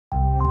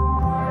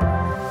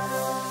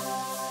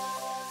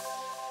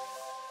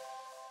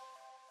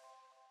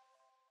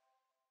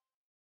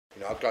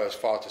go as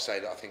far to say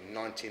that I think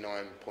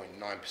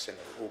 99.9% of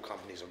all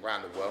companies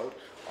around the world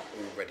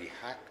are already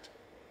hacked.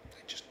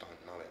 They just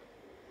don't know it.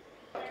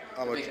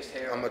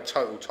 I'm a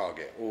total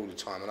target all the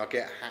time, and I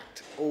get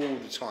hacked all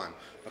the time.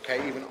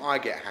 Okay, even I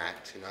get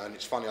hacked, you know, and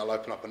it's funny, I'll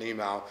open up an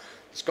email,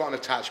 it's got an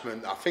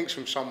attachment that I think's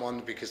from someone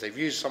because they've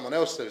used someone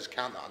else's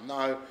account that I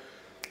know.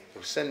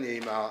 They'll send the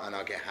email and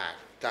I get hacked.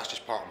 That's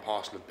just part and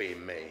parcel of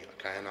being me,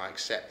 okay, and I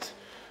accept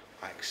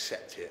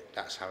it.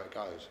 That's how it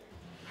goes.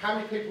 How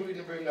many people in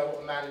the room know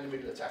what a man in the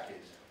middle attack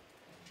is?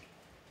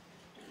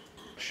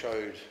 I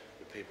showed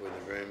the people in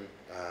the room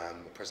a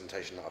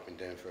presentation that I've been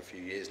doing for a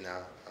few years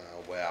now,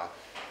 where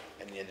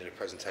at the end of the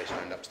presentation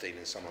I end up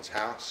stealing someone's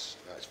house.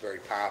 It's very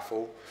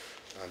powerful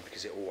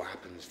because it all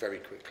happens very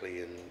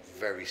quickly and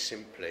very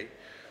simply,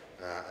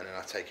 and then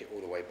I take it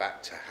all the way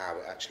back to how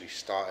it actually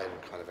started,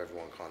 and kind of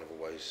everyone kind of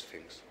always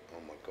thinks,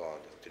 oh my God,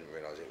 I didn't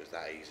realise it was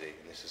that easy,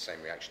 and it's the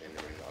same reaction in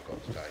the room that I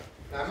got today.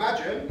 Now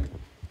imagine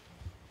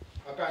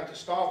I go into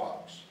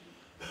Starbucks,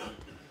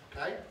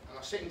 okay, and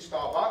I sit in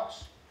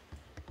Starbucks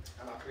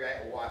and I create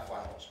a Wi-Fi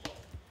hotspot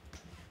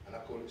and I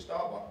call it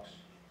Starbucks,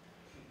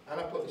 and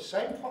I put the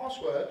same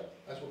password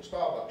as what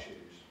Starbucks use.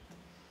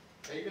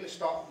 So you're going to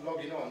start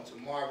logging on to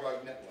my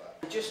rogue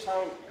network. Just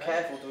how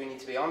careful do we need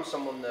to be? I'm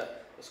someone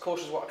that is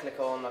cautious what I click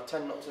on. I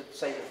tend not to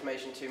save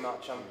information too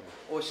much. I'm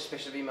always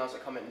suspicious of emails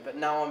that come in, but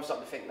now I'm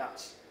starting to think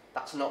that's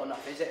not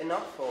enough. Is it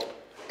enough? Or?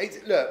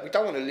 Look, we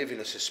don't want to live in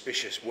a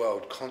suspicious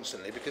world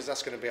constantly, because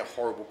that's going to be a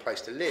horrible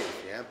place to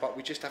live, yeah? But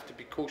we just have to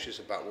be cautious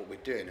about what we're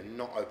doing and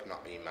not open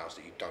up emails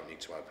that you don't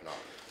need to open up.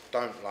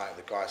 Don't, like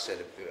the guy said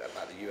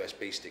about the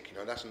USB stick, you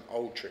know, that's an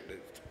old trick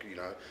that, you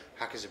know,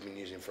 hackers have been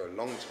using for a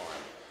long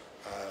time.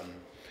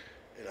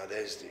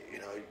 You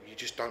know, you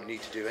just don't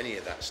need to do any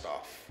of that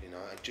stuff, you know,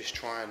 and just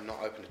try and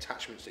not open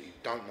attachments that you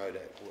don't know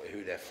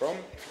who they're from.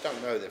 If you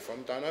don't know who they're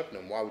from, don't open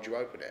them. Why would you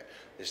open it?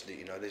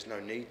 There's no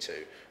need to.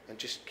 And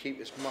just keep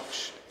as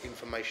much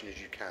information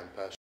as you can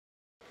personally.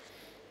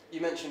 You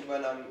mentioned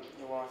when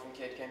your wife and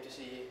kid came to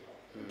see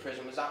you in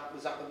prison. Was that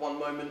the one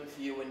moment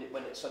for you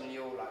when it suddenly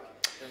all like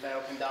the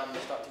veil came down and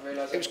you started to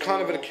realise? It was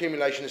kind of an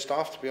accumulation of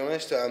stuff, to be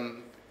honest.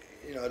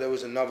 You know, there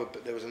was another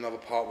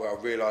part where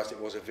I realised it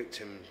was a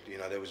victim. You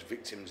know, there was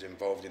victims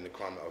involved in the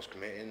crime that I was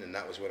committing, and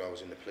that was when I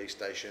was in the police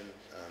station.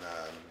 And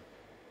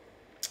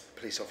a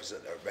police officer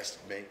that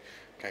arrested me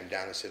came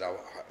down and said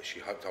she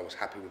hoped I was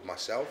happy with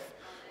myself.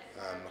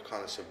 I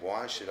kind of said,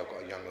 why? She said, I've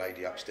got a young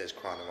lady upstairs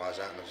crying her eyes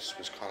out, and I just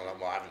was kind of like,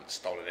 well, I haven't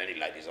stolen any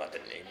ladies. I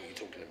didn't. What are you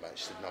talking about?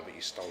 She said, no, but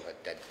you stole her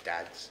dead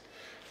dad's.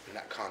 And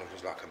that kind of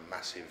was like a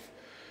massive,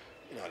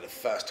 you know, the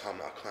first time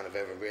that I kind of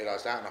ever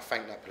realised that, and I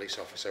thank that police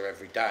officer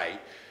every day,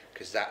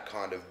 because that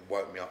kind of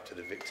woke me up to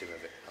the victim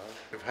of it.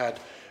 We've had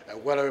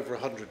well over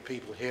 100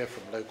 people here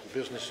from local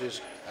businesses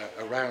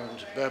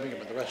around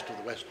Birmingham and the rest of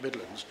the West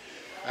Midlands,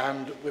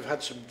 and we've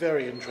had some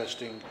very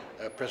interesting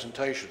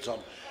presentations on,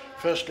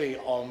 firstly,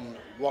 on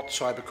what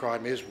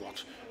cybercrime is,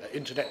 what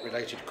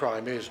internet-related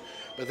crime is,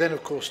 but then,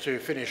 of course, to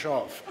finish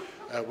off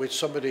with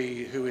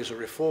somebody who is a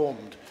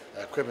reformed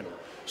criminal,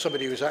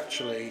 somebody who's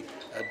actually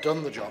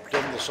done the job,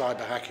 done the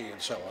cyber hacking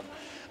and so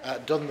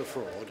on, done the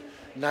fraud,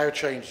 now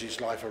changed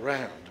his life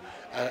around,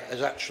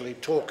 is actually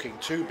talking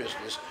to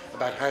business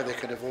about how they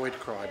can avoid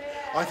crime.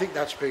 I think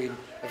that's been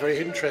a very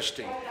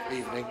interesting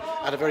evening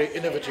and a very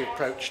innovative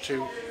approach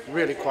to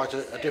really quite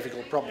a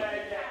difficult problem.